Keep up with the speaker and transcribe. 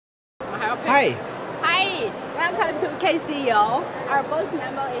Hi. Hi, welcome to Keyceo. Our boss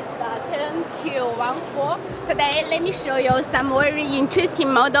number is the 10Q14. Today, let me show you some very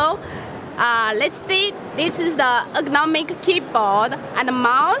interesting model. Let's see, this is the ergonomic keyboard and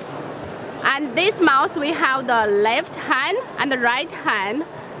mouse. And this mouse, we have the left hand and the right hand.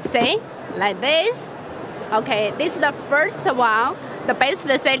 See, like this. Okay, this is the first one, the best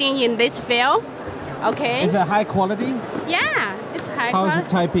selling in this field. Okay. Is it high quality? Yeah, it's high How quality. is it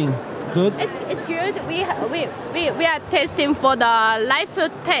typing? Good? It's good. We are testing for the live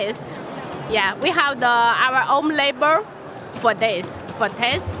test. Yeah, we have our own label for this, for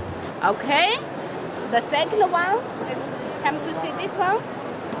test. Okay. The second one is come to see this one.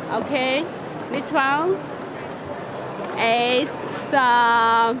 Okay, this one. It's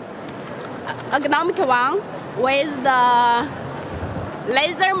the ergonomic one with the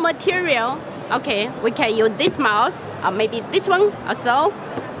laser material. Okay, we can use this mouse or maybe this one also.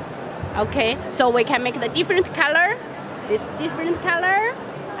 Okay, so we can make the different color, this different color,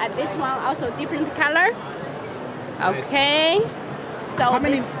 and this one also different color. Okay, nice. So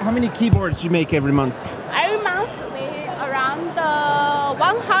how many keyboards you make every month? Every month we around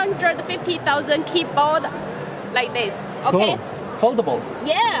 150,000 keyboard like this. Okay. Cool. Foldable.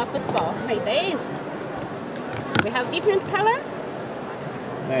 Yeah, football like this. We have different color.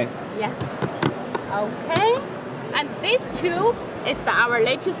 Nice. Yeah. Okay, and these two is our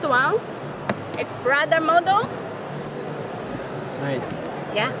latest one. It's brother model. Nice.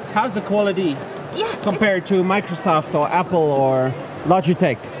 Yeah. How's the quality Yeah. compared to Microsoft or Apple or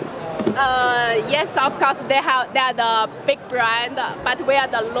Logitech? Yes, of course they are the big brand, but we are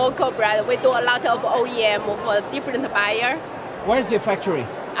the local brand. We do a lot of OEM for different buyer. Where is your factory?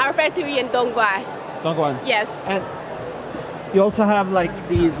 Our factory in Dongguan. Dongguan. Yes. And you also have like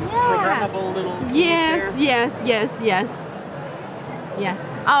these programmable little keys there? Yes. Yeah.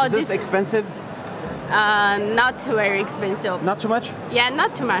 Oh, Is this expensive? Not very expensive. Not too much? Yeah,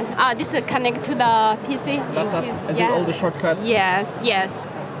 not too much. This connect to the PC. Laptop and do all the shortcuts? Yes.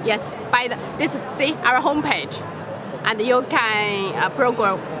 By this, see our homepage, and you can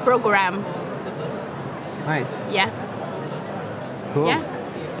program. Nice. Yeah. Cool. Yeah.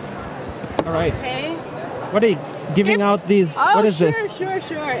 All right. Okay. What are you giving out these? Oh, what is sure, this? Sure.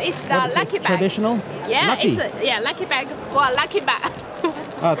 It's the What is lucky this? bag. Traditional? Yeah, Lucky. it's lucky bag for a lucky bag.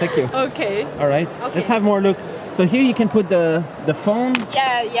 Oh, thank you. Okay. All right. Okay. Let's have more look. So here you can put the phone.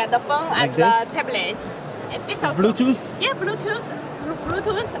 Yeah, the phone Like and this? the tablet. And this also. Bluetooth? Yeah, Bluetooth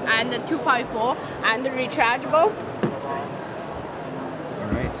and 2.4 and rechargeable.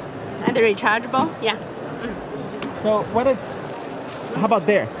 All right. And rechargeable, yeah. So how about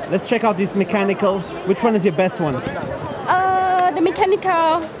there? Let's check out this mechanical. Which one is your best one? The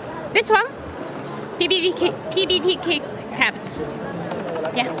mechanical, this one, PBT caps.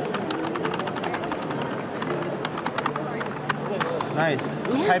 Yeah. Nice.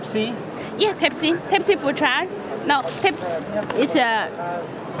 Yeah. Type-C? Yeah, Type-C full charge. No, it's a...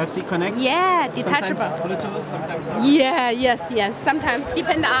 Type-C connect? Yeah, detachable. Sometimes Bluetooth, sometimes not. Yeah, yes. Sometimes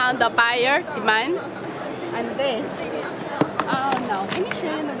depend on the buyer demand. And this. Oh no, let me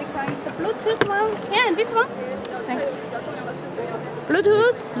show you which one is the Bluetooth one. Yeah, this one.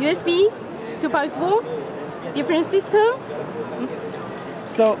 Bluetooth, USB, 2.4, different system.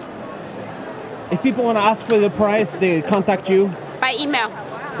 So, if people want to ask for the price, they contact you. By email.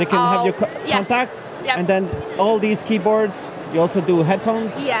 They can have your yeah. contact. Yeah. And then all these keyboards, you also do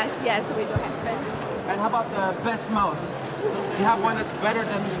headphones? Yes, we do headphones. And how about the best mouse? Do you have one that's better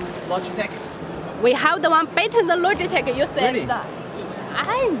than Logitech? We have the one better than Logitech. You said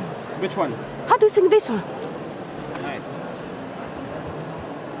Really? Which one? How do you think this one? Nice.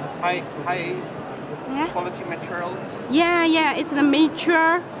 High Yeah. quality materials. Yeah, it's the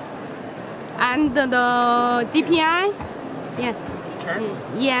mature and the DPI. Yeah. Turn?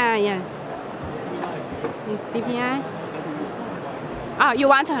 Yeah. It's DPI. Oh, you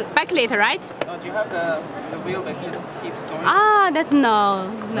want a backlit, right? No, do you have the wheel that just keeps going? No.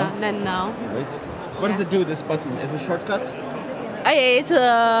 Right. What does it do, this button? Is it a shortcut?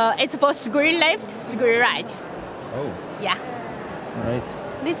 It's for screen left, screen right. Oh. Yeah. All right.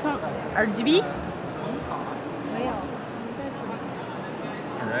 This one, RGB.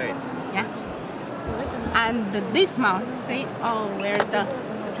 All right. Yeah. And this mouse, see, where the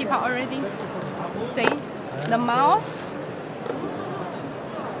people already see the mouse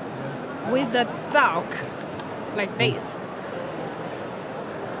with the dock like this.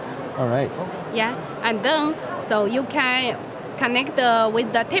 All right. Yeah, and then so you can connect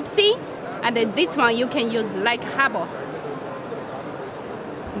with the Type-C, and then this one you can use like hub.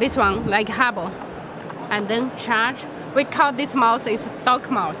 This one like hub, and then charge. We call this mouse is dock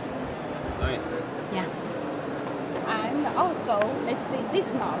mouse. Nice. Yeah. And also, let's see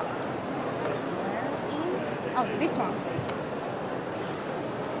this mouse. Oh, this one.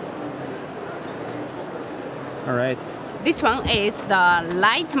 All right. This one is the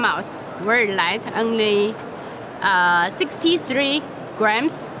light mouse, very light, only 63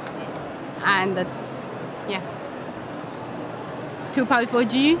 grams, and yeah,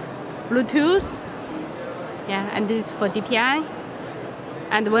 2.4G, Bluetooth, yeah, and this is for DPI.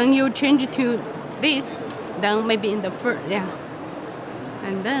 And when you change to this, then maybe in the first, yeah,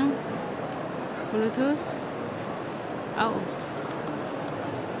 and then Bluetooth. Oh,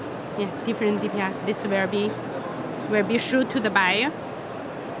 yeah, different DPI. This will be shoot to the buyer.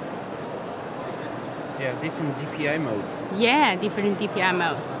 So you have different DPI modes. Yeah, different DPI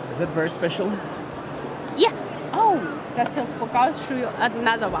modes. Is that very special? Yeah. Oh, just forgot to show you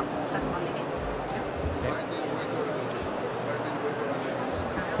another one. Just 1 minute.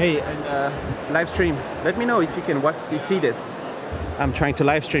 Hey, and live stream. Let me know if you can see this. I'm trying to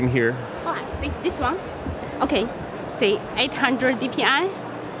live stream here. Oh, I see this one. Okay, see 800 DPI.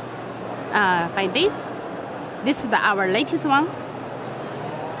 By this. This is our latest one.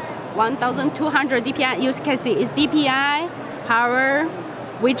 1200 DPI. You can see it's DPI, power,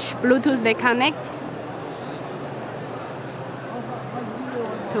 which Bluetooth they connect.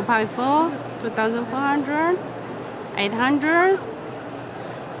 2.4, 2400, 800,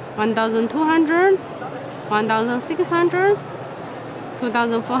 1200, 1600,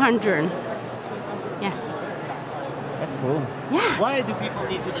 2400. Yeah. That's cool. Yeah. Why do people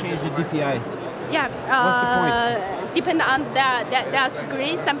need to change the DPI? Yeah. What's the point? Depend on the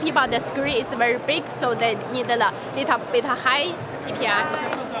screen. Some people the screen is very big, so they need a little bit high DPI.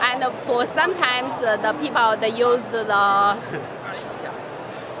 And for sometimes the people they use the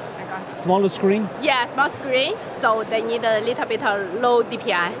Smaller screen? yeah, small screen, so they need a little bit low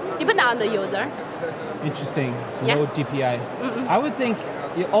DPI. Depending on the user. Interesting. Yeah. Low DPI. I would think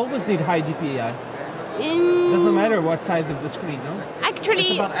you always need high DPI. In Doesn't matter what size of the screen, no? actually,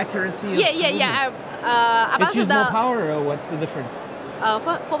 It's about accuracy. Of yeah. movement. About It's used the more power, or what's the difference?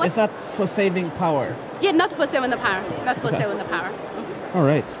 for what? It's not for saving power. Yeah, not for saving the power. Not for saving the power. All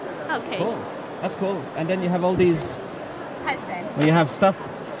right. Okay. Cool. That's cool. And then you have all these. Headset. Well, you have stuff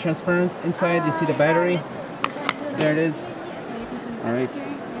transparent inside. You see the battery. There it is. All right.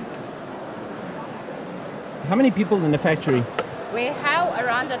 How many people in the factory? We have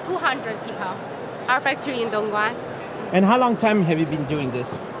around 200 people. Our factory in Dongguan. And how long time have you been doing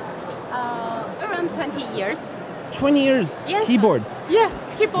this? Around 20 years. 20 years. Yes. Keyboards. Yeah,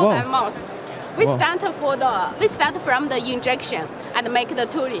 keyboard Whoa. and mouse. We Whoa. start from the injection and make the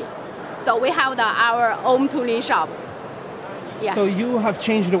tooling. So we have our own tooling shop. Yeah. So you have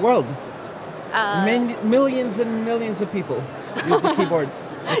changed the world. Millions and millions of people use the keyboards.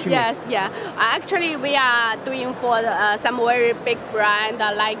 that you make. Yes, yeah. Actually, we are doing for some very big brand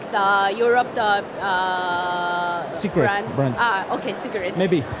like the Europe Secret brand. Okay, Secret.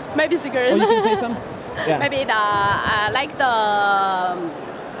 Maybe. Maybe Secret. Oh, you can say some? Yeah. Maybe the like the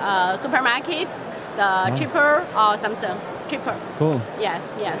supermarket, the cheaper or something cheaper. Cool.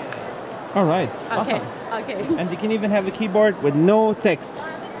 Yes, yes. All right. Okay. Awesome. Okay. And you can even have a keyboard with no text.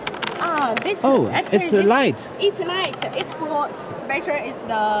 This Oh, actually it's a light. It's light. It's for special. It's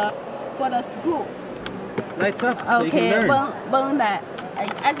for the school. Lights up so you can Okay. learn. When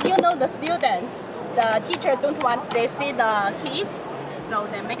as you know, the student, the teacher don't want they see the keys, so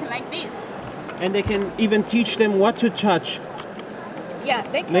they make it like this. And they can even teach them what to touch. Yeah,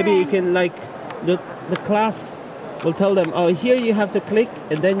 they can. Maybe you can the class will tell them, oh, here you have to click,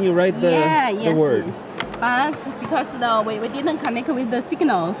 and then you write the word. Yes. But because we didn't connect with the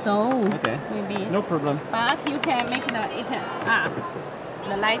signal, so Okay. maybe. No problem. But you can make the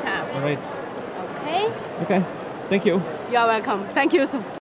light up. All right. Okay. Okay. Thank you. You're welcome. Thank you so much.